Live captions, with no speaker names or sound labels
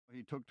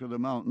he took to the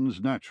mountains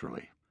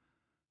naturally.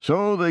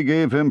 So they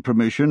gave him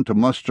permission to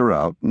muster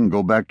out and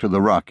go back to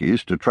the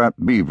Rockies to trap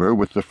beaver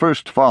with the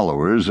first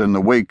followers in the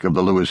wake of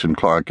the Lewis and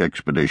Clark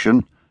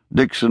expedition,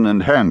 Dixon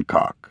and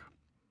Hancock.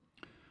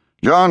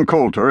 John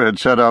Colter had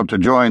set out to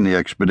join the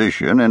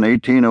expedition in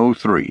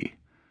 1803.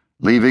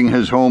 Leaving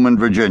his home in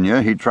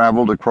Virginia, he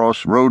traveled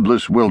across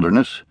roadless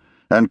wilderness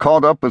and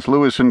caught up with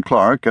Lewis and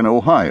Clark in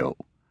Ohio.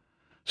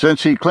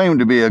 Since he claimed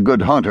to be a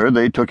good hunter,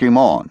 they took him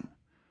on.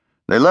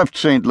 They left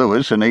St.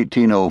 Louis in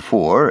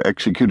 1804,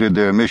 executed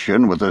their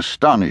mission with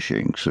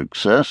astonishing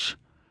success,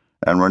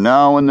 and were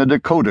now in the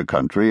Dakota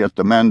country at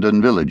the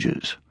Mandan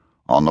villages,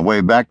 on the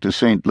way back to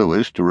St.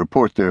 Louis to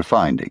report their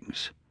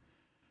findings.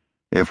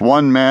 If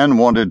one man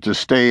wanted to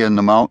stay in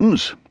the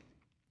mountains,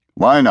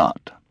 why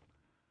not?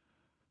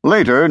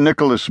 Later,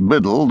 Nicholas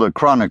Biddle, the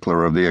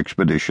chronicler of the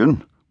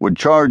expedition, would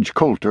charge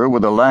Colter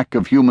with a lack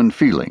of human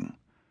feeling,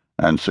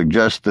 and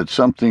suggest that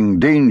something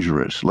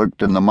dangerous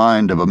lurked in the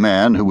mind of a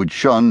man who would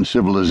shun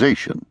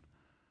civilization.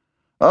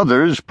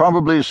 Others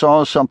probably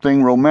saw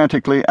something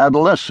romantically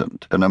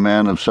adolescent in a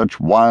man of such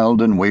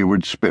wild and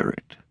wayward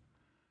spirit.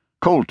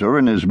 Colter,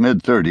 in his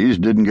mid-30s,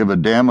 didn't give a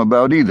damn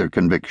about either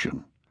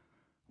conviction.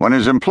 When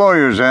his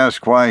employers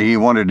asked why he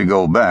wanted to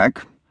go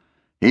back,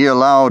 he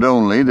allowed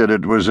only that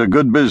it was a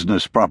good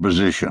business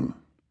proposition.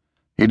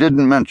 He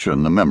didn't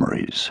mention the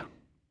memories.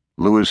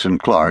 Lewis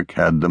and Clark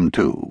had them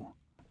too.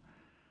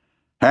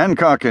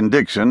 Hancock and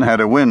Dixon had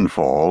a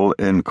windfall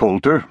in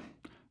Colter.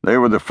 They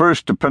were the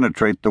first to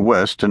penetrate the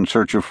West in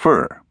search of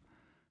fur,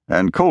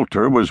 and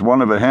Colter was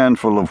one of a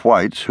handful of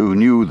whites who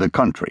knew the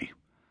country.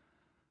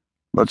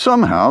 But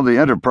somehow the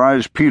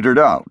enterprise petered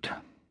out.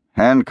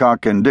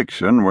 Hancock and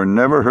Dixon were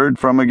never heard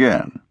from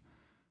again,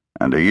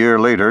 and a year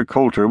later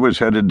Colter was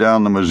headed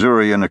down the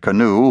Missouri in a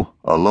canoe,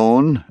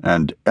 alone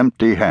and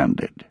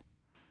empty-handed.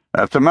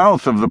 At the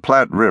mouth of the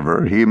Platte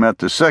River, he met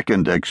the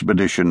second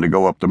expedition to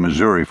go up the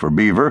Missouri for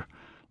beaver,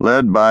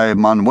 led by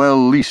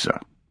Manuel Lisa.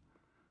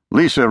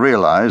 Lisa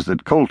realized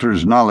that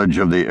Colter's knowledge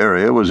of the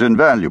area was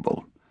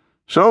invaluable,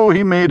 so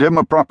he made him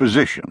a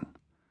proposition.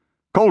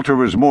 Colter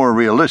was more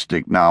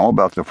realistic now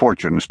about the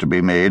fortunes to be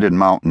made in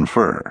mountain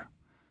fur.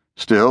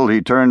 Still,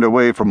 he turned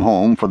away from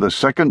home for the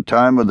second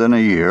time within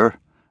a year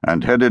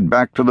and headed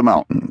back to the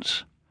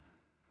mountains.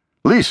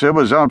 Lisa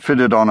was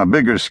outfitted on a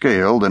bigger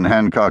scale than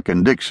Hancock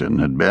and Dixon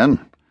had been.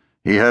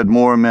 He had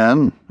more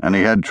men, and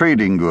he had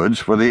trading goods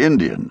for the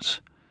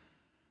Indians.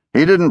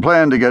 He didn't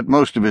plan to get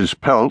most of his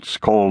pelts,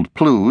 called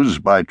plues,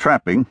 by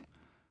trapping,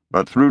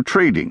 but through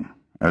trading,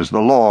 as the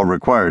law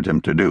required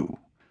him to do.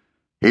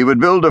 He would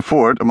build a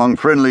fort among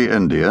friendly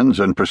Indians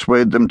and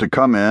persuade them to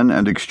come in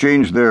and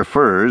exchange their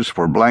furs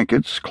for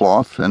blankets,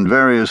 cloth, and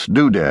various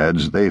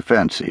doodads they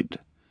fancied.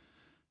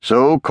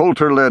 So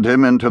Colter led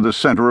him into the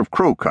center of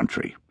Crow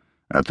country,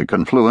 at the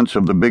confluence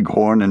of the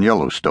Bighorn and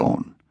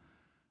Yellowstone,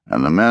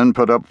 and the men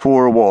put up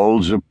 4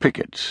 walls of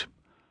pickets.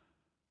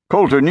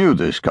 Colter knew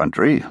this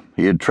country.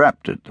 He had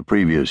trapped it the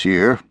previous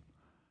year,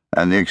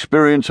 and the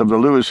experience of the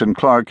Lewis and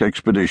Clark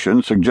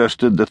expedition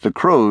suggested that the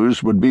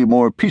Crows would be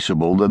more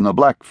peaceable than the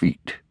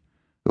Blackfeet,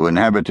 who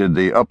inhabited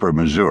the upper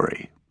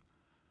Missouri.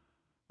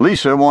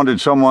 Lisa wanted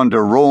someone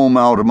to roam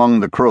out among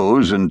the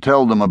Crows and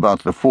tell them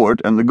about the fort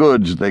and the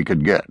goods they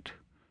could get.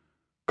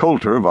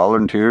 Colter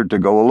volunteered to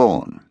go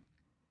alone.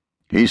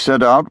 He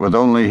set out with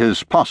only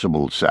his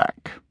possible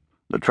sack,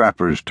 the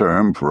trapper's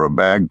term for a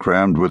bag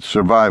crammed with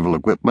survival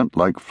equipment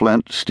like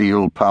flint,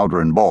 steel, powder,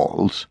 and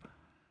balls,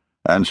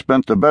 and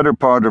spent the better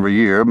part of a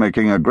year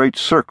making a great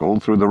circle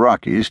through the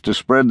Rockies to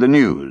spread the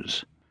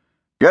news.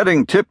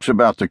 Getting tips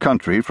about the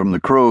country from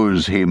the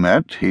Crows he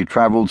met, he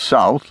traveled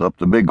south up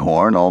the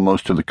Bighorn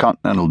almost to the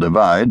Continental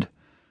Divide,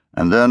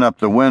 and then up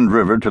the Wind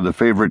River to the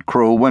favorite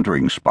Crow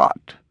wintering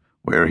spot,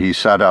 where he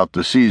sat out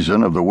the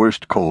season of the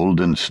worst cold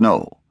and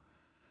snow.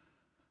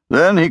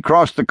 Then he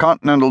crossed the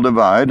Continental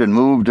Divide and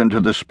moved into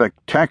the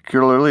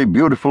spectacularly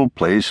beautiful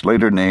place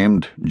later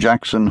named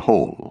Jackson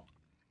Hole.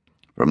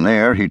 From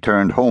there he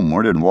turned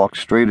homeward and walked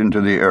straight into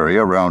the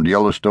area around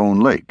Yellowstone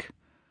Lake,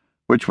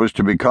 which was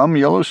to become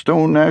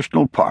Yellowstone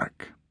National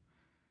Park.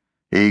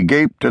 He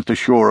gaped at the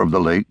shore of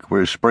the lake,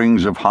 where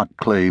springs of hot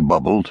clay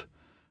bubbled,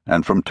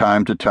 and from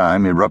time to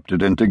time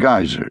erupted into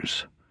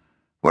geysers,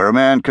 where a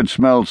man could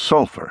smell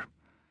sulfur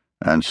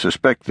and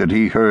suspect that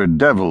he heard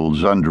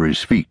devils under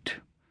his feet.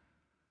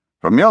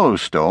 From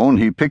Yellowstone,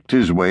 he picked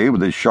his way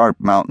with his sharp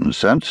mountain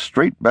sense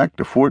straight back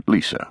to Fort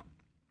Lisa.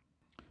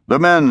 The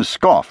men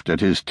scoffed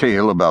at his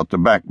tale about the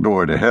back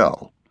door to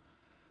hell,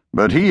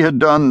 but he had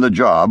done the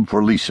job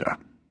for Lisa.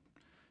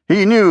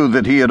 He knew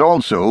that he had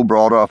also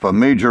brought off a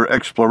major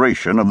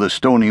exploration of the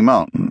Stony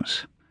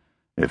Mountains.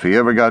 If he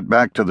ever got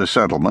back to the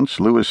settlements,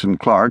 Lewis and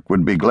Clark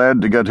would be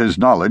glad to get his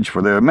knowledge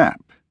for their map.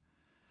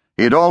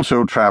 He had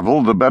also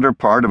traveled the better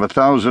part of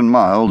 1,000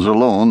 miles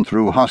alone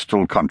through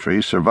hostile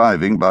country,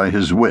 surviving by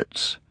his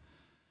wits.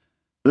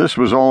 This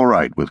was all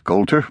right with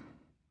Colter.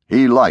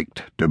 He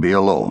liked to be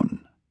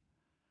alone.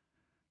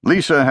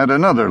 Lisa had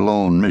another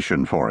lone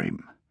mission for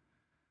him.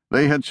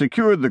 They had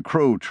secured the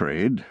Crow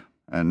trade,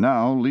 and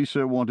now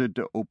Lisa wanted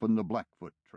to open the Blackfoot